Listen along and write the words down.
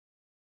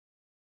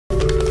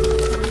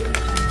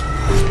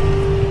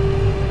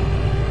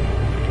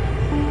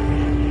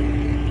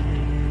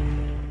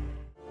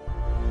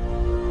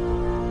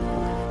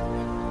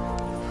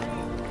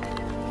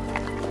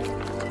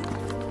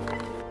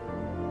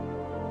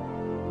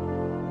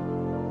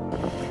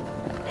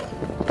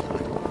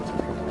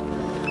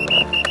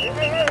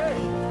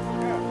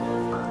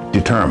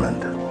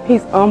determined.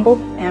 He's humble,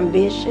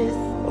 ambitious,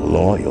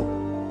 loyal,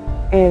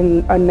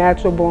 and a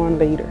natural born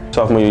leader.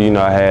 Sophomore year,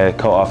 I had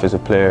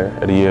co-offensive player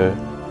of the year.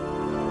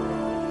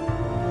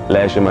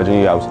 Last year, my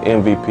junior year, I was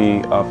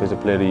MVP,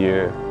 offensive player of the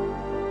year.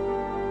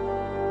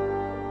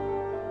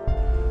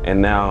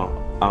 And now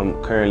I'm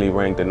currently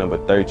ranked at number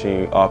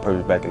 13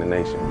 all-purpose back in the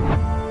nation.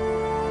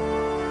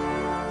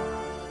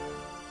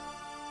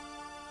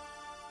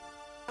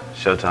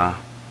 Showtime.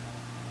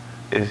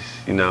 It's,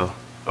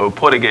 a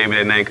reporter gave me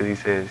that name because he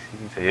said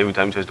every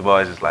time you touch the ball,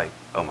 it's just like,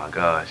 oh my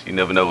gosh, you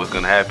never know what's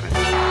gonna happen.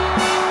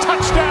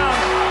 Touchdown!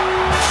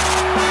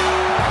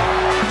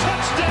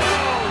 Touchdown!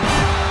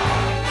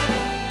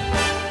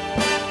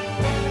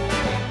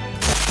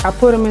 I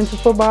put him into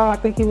football, I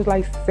think he was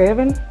like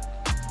 7,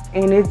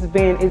 and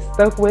it's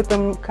stuck with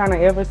him kind of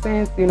ever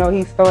since.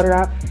 He started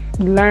out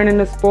learning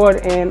the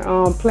sport and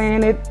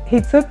playing it, he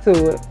took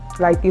to it,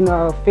 like,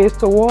 a fish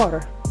to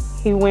water.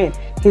 When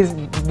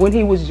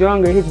he was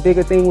younger, his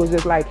bigger thing was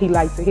just like he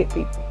liked to hit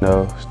people.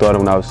 Started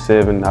when I was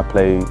 7, I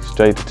played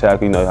straight to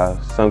tackle. How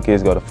some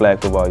kids go to flag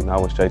football, I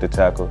went straight to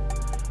tackle.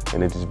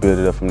 And it just built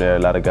it up from there. A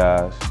lot of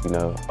guys,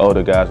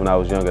 older guys when I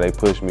was younger, they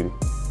pushed me,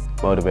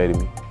 motivated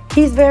me.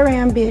 He's very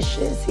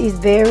ambitious. He's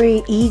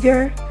very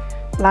eager.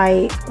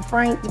 Like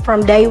Frank,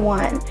 from day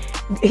one,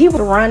 he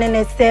was running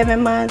at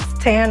 7 months,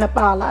 tearing up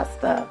all our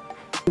stuff.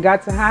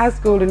 Got to high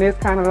school and it's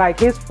kind of like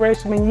his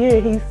freshman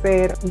year, he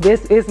said,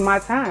 this is my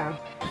time.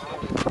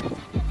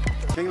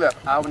 King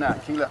left, out and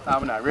out. King left,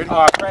 out and out. Ready?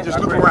 All right, just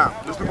look around.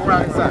 Just look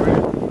around inside.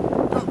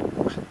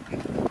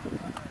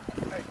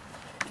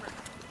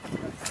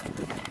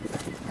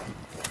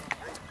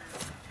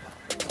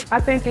 I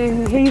think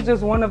he's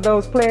just one of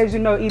those players,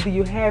 either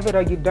you have it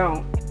or you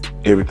don't.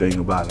 Everything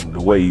about him,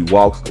 the way he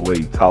walks, the way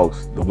he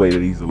talks, the way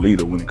that he's a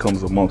leader when it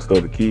comes amongst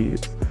other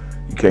kids,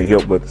 you can't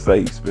help but to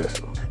say he's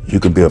special. You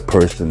could be a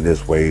person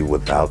this way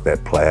without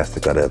that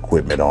plastic or the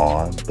equipment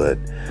on, but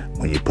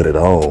when you put it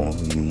on,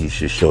 you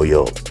should show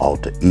your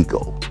alter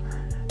ego.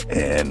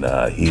 And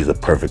he's a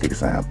perfect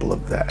example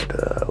of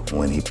that.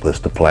 When he puts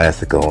the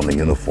plastic on, the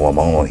uniform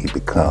on, he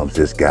becomes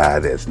this guy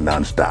that's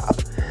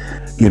nonstop.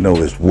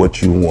 It's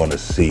what you want to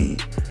see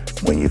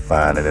when you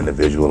find an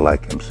individual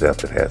like himself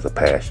that has a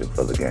passion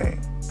for the game.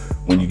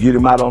 When you get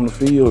him out on the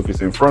field, if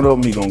it's in front of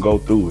him, he's gonna go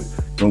through it.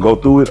 He's gonna go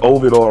through it,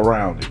 over it, or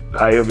around it.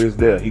 However it's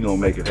there, he's gonna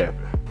make it happen.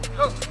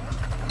 There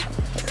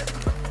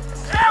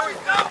we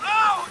go!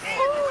 Oh,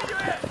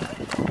 yeah.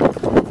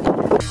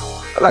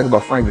 I like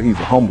about Frank that he's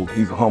a humble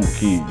kid.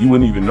 You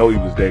wouldn't even know he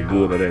was that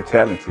good or that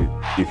talented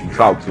if you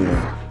talk to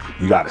him.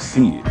 You gotta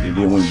see it. And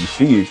then when you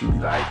see it, you be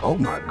like, oh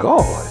my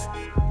God,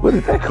 where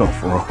did that come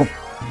from?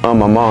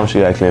 My mom,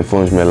 she actually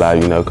influenced me a lot,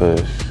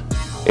 because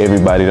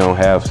everybody don't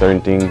have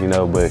certain things,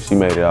 but she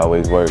made it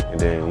always work. And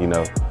then,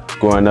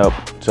 growing up,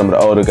 some of the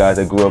older guys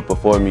that grew up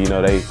before me,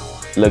 they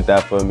looked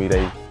out for me,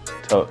 they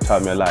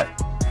taught me a lot.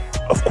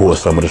 Of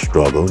course, some of the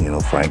struggle,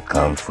 Frank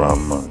comes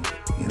from,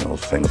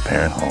 single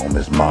parent home.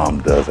 His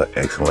mom does an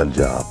excellent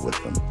job with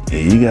him.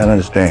 And you gotta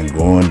understand,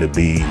 growing to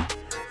be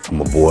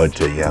from a boy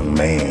to a young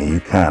man, you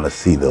kind of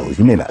see those.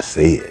 You may not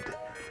say it,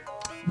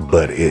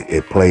 but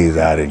it plays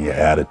out in your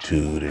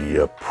attitude and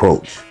your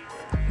approach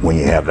when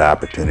you have the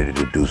opportunity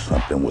to do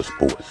something with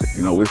sports.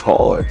 It's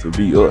hard to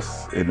be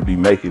us and to be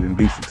making and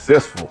be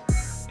successful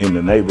in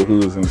the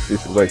neighborhoods and the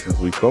situations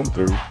we come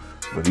through,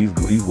 but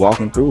he's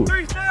walking through it.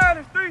 3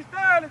 stylers,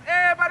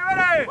 everybody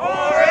ready?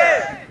 All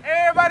right.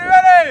 Everybody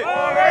ready?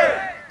 All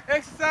right.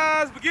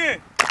 Exercise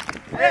begin.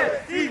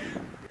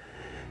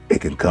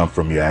 It can come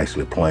from you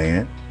actually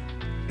playing.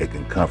 It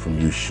can come from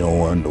you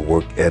showing the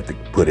work ethic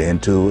put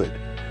into it.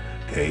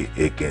 Okay,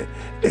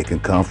 it can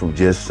come from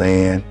just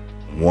saying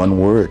one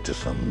word to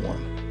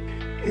someone.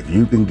 If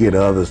you can get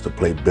others to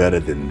play better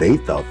than they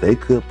thought they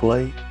could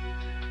play,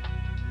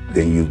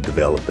 then you've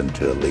developed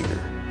into a leader.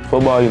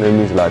 Football, it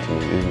means a lot to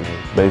me.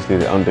 It's basically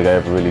the only thing I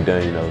ever really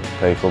done,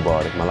 play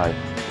football in my life.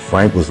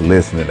 Frank was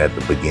listening at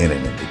the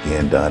beginning and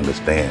began to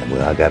understand,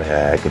 well, I gotta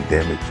have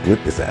academics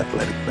with this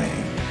athletic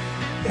thing.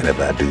 And if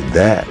I do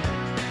that,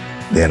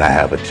 then I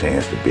have a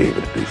chance to be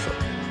able to do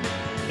something.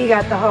 He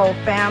got the whole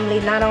family,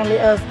 not only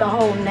us, the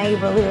whole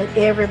neighborhood.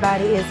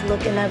 Everybody is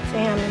looking up to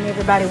him and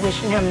everybody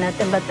wishing him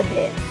nothing but the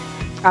best.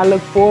 I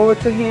look forward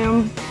to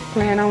him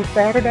playing on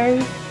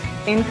Saturdays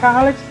in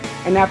college,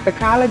 and after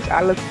college,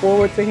 I look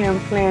forward to him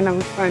playing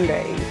on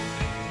Sundays.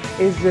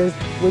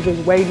 We're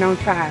just waiting on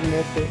time,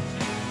 that's it.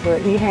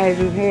 But he has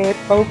his head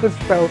focused,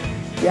 so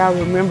y'all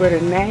remember the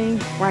name,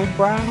 Frank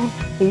Brown,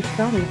 he's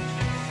coming.